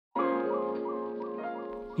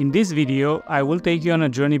In this video, I will take you on a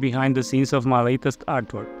journey behind the scenes of my latest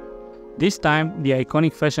artwork. This time, the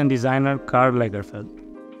iconic fashion designer Karl Lagerfeld.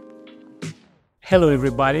 Hello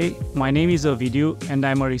everybody, my name is Ovidiu and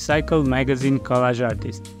I'm a recycled magazine collage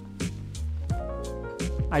artist.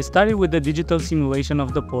 I started with the digital simulation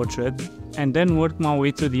of the portrait and then worked my way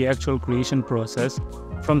through the actual creation process,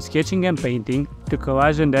 from sketching and painting to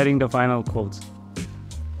collage and adding the final codes.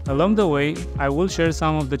 Along the way, I will share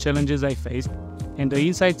some of the challenges I faced and the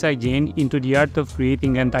insights I gained into the art of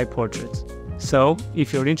creating anti-portraits. So,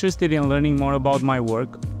 if you're interested in learning more about my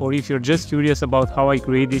work, or if you're just curious about how I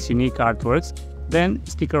create these unique artworks, then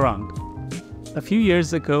stick around. A few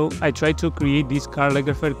years ago, I tried to create this Karl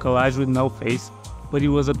Lagerfeld collage with no face, but it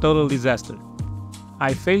was a total disaster.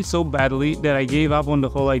 I failed so badly that I gave up on the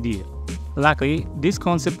whole idea. Luckily, this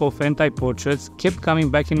concept of anti-portraits kept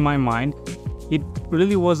coming back in my mind. It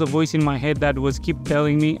really was a voice in my head that was keep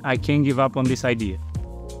telling me I can't give up on this idea.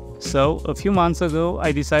 So, a few months ago,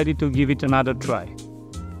 I decided to give it another try.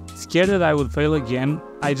 Scared that I would fail again,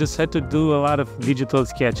 I just had to do a lot of digital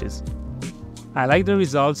sketches. I liked the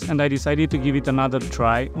results and I decided to give it another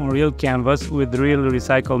try on real canvas with real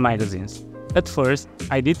recycled magazines. At first,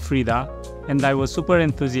 I did Frida, and I was super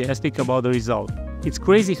enthusiastic about the result. It's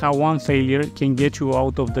crazy how one failure can get you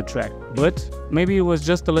out of the track, but maybe it was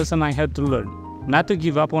just a lesson I had to learn, not to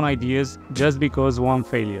give up on ideas just because one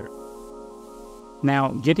failure. Now,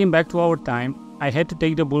 getting back to our time, I had to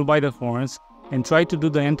take the bull by the horns and try to do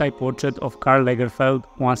the anti-portrait of Karl Lagerfeld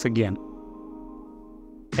once again.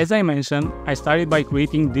 As I mentioned, I started by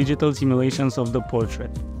creating digital simulations of the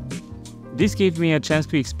portrait. This gave me a chance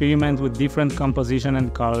to experiment with different composition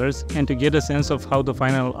and colors and to get a sense of how the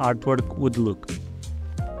final artwork would look.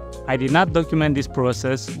 I did not document this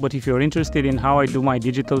process, but if you're interested in how I do my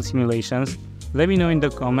digital simulations, let me know in the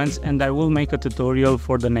comments and I will make a tutorial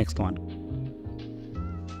for the next one.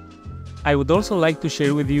 I would also like to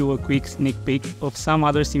share with you a quick sneak peek of some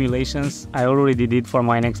other simulations I already did for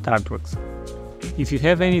my next artworks. If you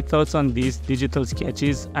have any thoughts on these digital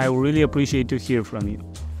sketches, I would really appreciate to hear from you.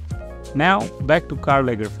 Now, back to Karl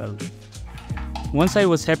Lagerfeld. Once I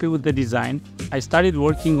was happy with the design, I started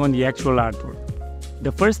working on the actual artwork.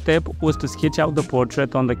 The first step was to sketch out the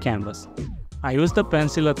portrait on the canvas. I used a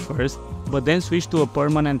pencil at first, but then switched to a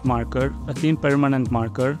permanent marker, a thin permanent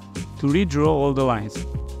marker, to redraw all the lines.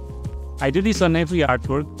 I do this on every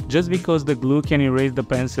artwork just because the glue can erase the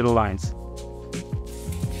pencil lines.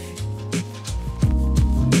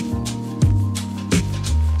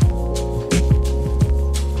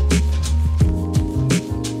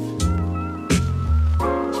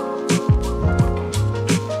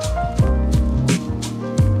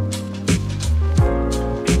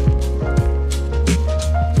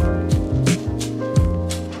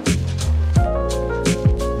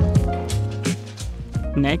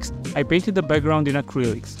 Next, I painted the background in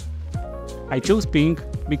acrylics. I chose pink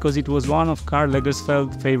because it was one of Karl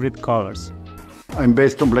Lagerfeld's favorite colors. I'm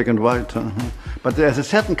based on black and white, but there's a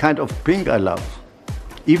certain kind of pink I love,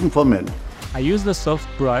 even for men. I used a soft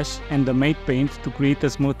brush and the matte paint to create a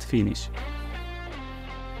smooth finish.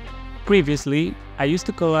 Previously, I used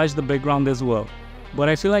to collage the background as well, but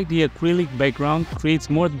I feel like the acrylic background creates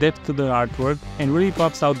more depth to the artwork and really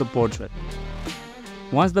pops out the portrait.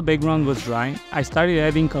 Once the background was dry, I started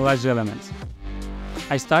adding collage elements.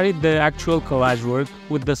 I started the actual collage work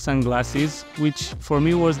with the sunglasses, which for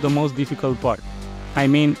me was the most difficult part. I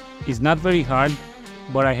mean, it's not very hard,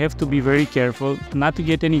 but I have to be very careful not to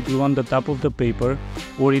get any glue on the top of the paper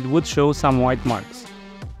or it would show some white marks.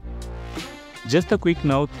 Just a quick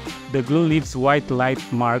note, the glue leaves white light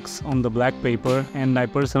marks on the black paper and I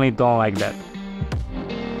personally don't like that.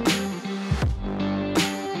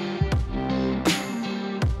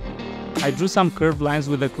 I drew some curved lines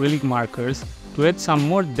with acrylic markers to add some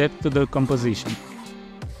more depth to the composition.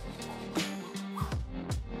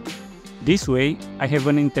 This way, I have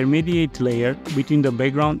an intermediate layer between the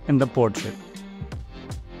background and the portrait.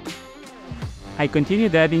 I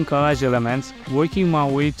continued adding collage elements, working my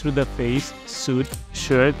way through the face, suit,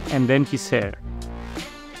 shirt, and then his hair.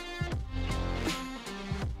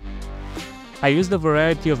 I used a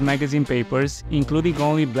variety of magazine papers, including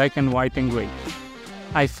only black and white and gray.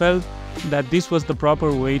 I felt that this was the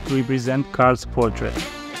proper way to represent Karl's portrait.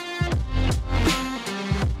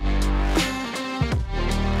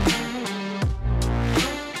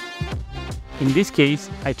 In this case,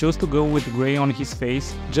 I chose to go with gray on his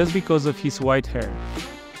face just because of his white hair.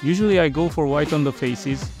 Usually I go for white on the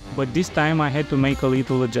faces, but this time I had to make a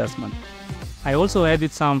little adjustment. I also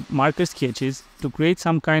added some marker sketches to create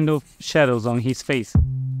some kind of shadows on his face.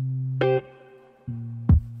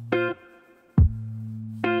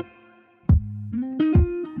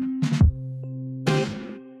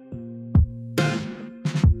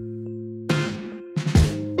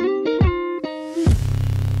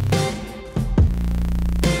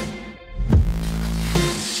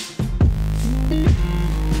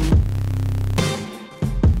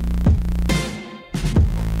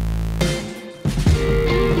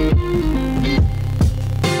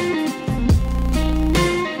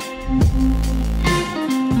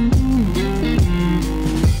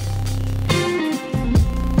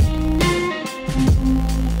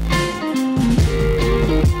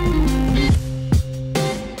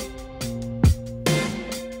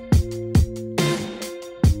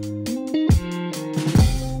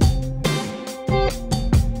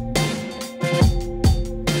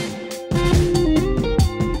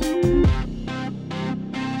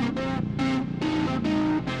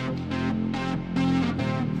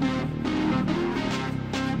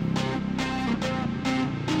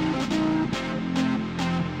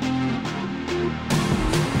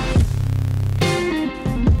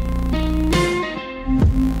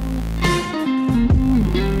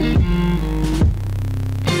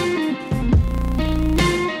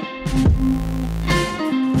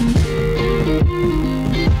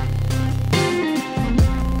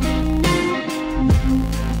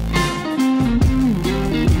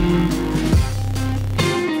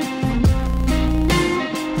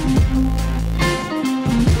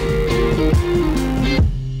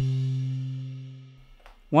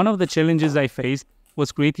 One of the challenges I faced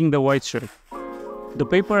was creating the white shirt. The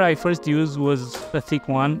paper I first used was a thick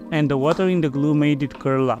one, and the water in the glue made it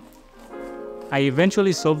curl up. I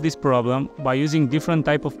eventually solved this problem by using different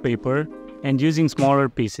type of paper and using smaller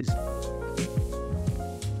pieces.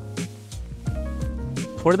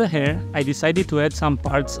 For the hair, I decided to add some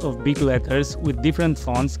parts of big letters with different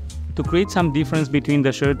fonts to create some difference between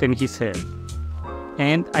the shirt and his hair.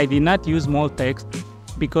 And I did not use small text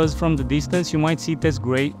because from the distance you might see it as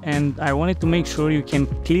gray, and I wanted to make sure you can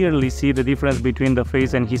clearly see the difference between the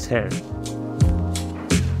face and his hair.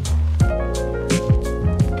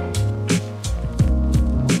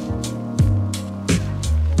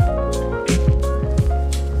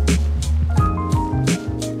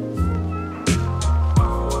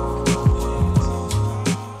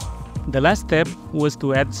 The last step was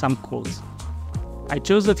to add some quotes. I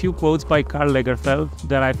chose a few quotes by Karl Lagerfeld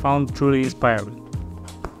that I found truly inspiring.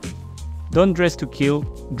 Don't dress to kill,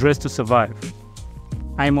 dress to survive.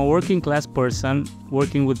 I am a working class person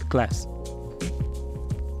working with class.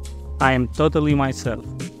 I am totally myself.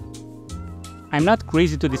 I'm not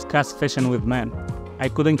crazy to discuss fashion with men. I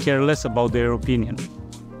couldn't care less about their opinion.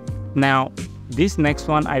 Now, this next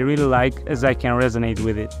one I really like as I can resonate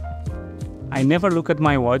with it. I never look at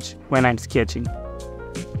my watch when I'm sketching.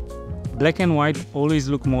 Black and white always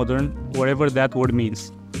look modern, whatever that word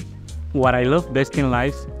means. What I love best in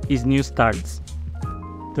life is new starts.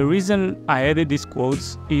 The reason I added these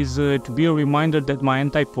quotes is to be a reminder that my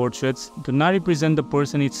anti-portraits do not represent the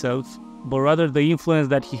person itself, but rather the influence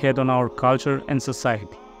that he had on our culture and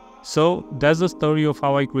society. So that's the story of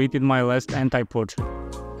how I created my last anti-portrait.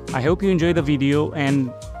 I hope you enjoyed the video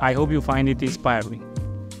and I hope you find it inspiring.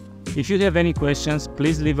 If you have any questions,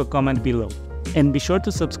 please leave a comment below. And be sure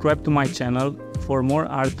to subscribe to my channel for more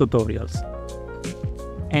art tutorials.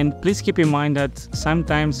 And please keep in mind that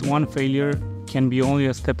sometimes one failure can be only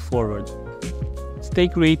a step forward. Stay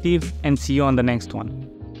creative and see you on the next one.